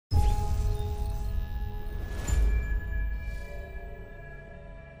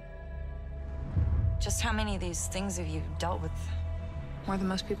Just how many of these things have you dealt with? More than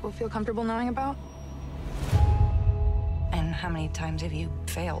most people feel comfortable knowing about. And how many times have you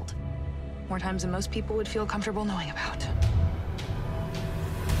failed? More times than most people would feel comfortable knowing about.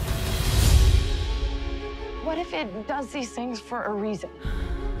 What if it does these things for a reason?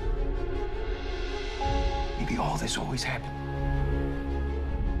 Maybe all this always happened.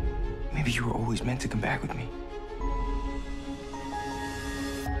 Maybe you were always meant to come back with me.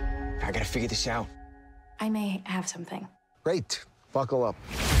 I gotta figure this out. I may have something. Great. Buckle up.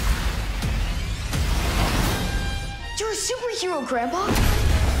 You're a superhero, Grandpa?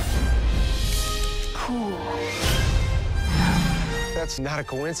 Cool. That's not a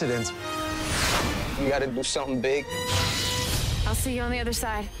coincidence. You gotta do something big. I'll see you on the other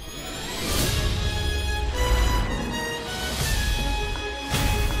side.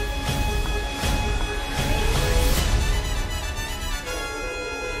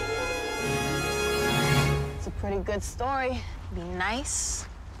 It's a pretty good story. Be nice.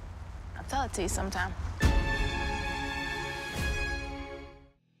 I'll tell it to you sometime.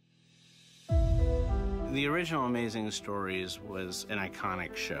 The original Amazing Stories was an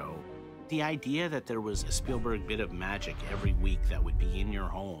iconic show. The idea that there was a Spielberg bit of magic every week that would be in your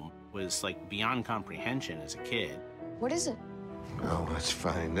home was like beyond comprehension as a kid. What is it? Oh, let's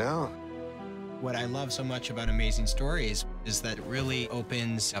find out. What I love so much about Amazing Stories is that it really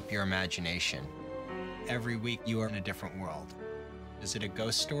opens up your imagination. Every week you are in a different world. Is it a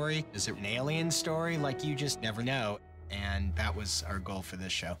ghost story? Is it an alien story? Like, you just never know. And that was our goal for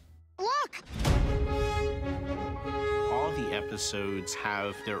this show. Look! All the episodes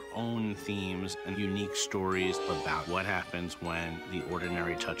have their own themes and unique stories about what happens when the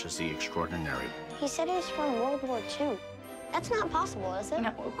ordinary touches the extraordinary. He said he was from World War II. That's not possible, is it? No,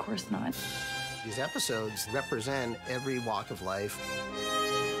 of course not. These episodes represent every walk of life.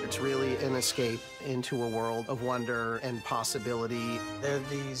 It's really an escape into a world of wonder and possibility. They're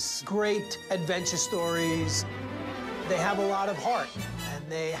these great adventure stories. They have a lot of heart, and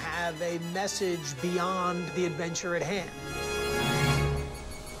they have a message beyond the adventure at hand.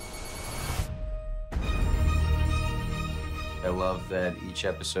 I love that each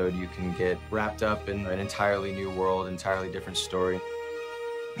episode you can get wrapped up in an entirely new world, entirely different story.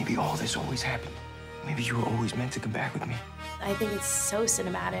 Maybe all this always happened. Maybe you were always meant to come back with me. I think it's so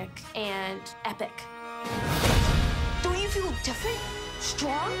cinematic and epic. Don't you feel different?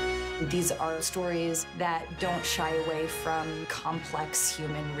 Strong? These are stories that don't shy away from complex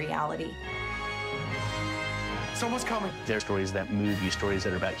human reality. Someone's coming. They're stories that move you, stories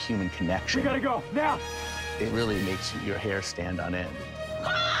that are about human connection. We gotta go, now! It really makes your hair stand on end.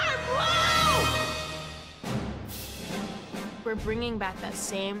 We're bringing back that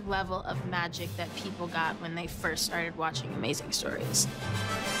same level of magic that people got when they first started watching Amazing Stories.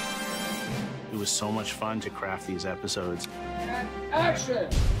 It was so much fun to craft these episodes. Action!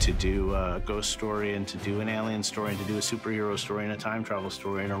 To do a ghost story, and to do an alien story, and to do a superhero story, and a time travel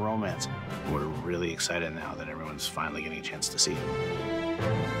story, and a romance. We're really excited now that everyone's finally getting a chance to see it.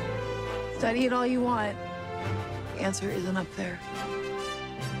 Study it all you want. The answer isn't up there.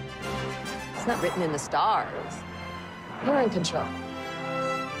 It's not written in the stars. You're in control.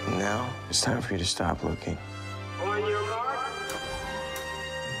 Now, it's time for you to stop looking. On your mark.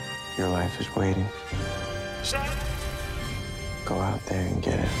 Your life is waiting. Set. Go out there and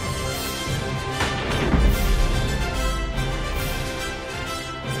get it.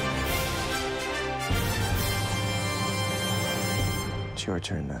 It's your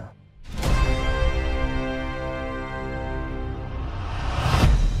turn now.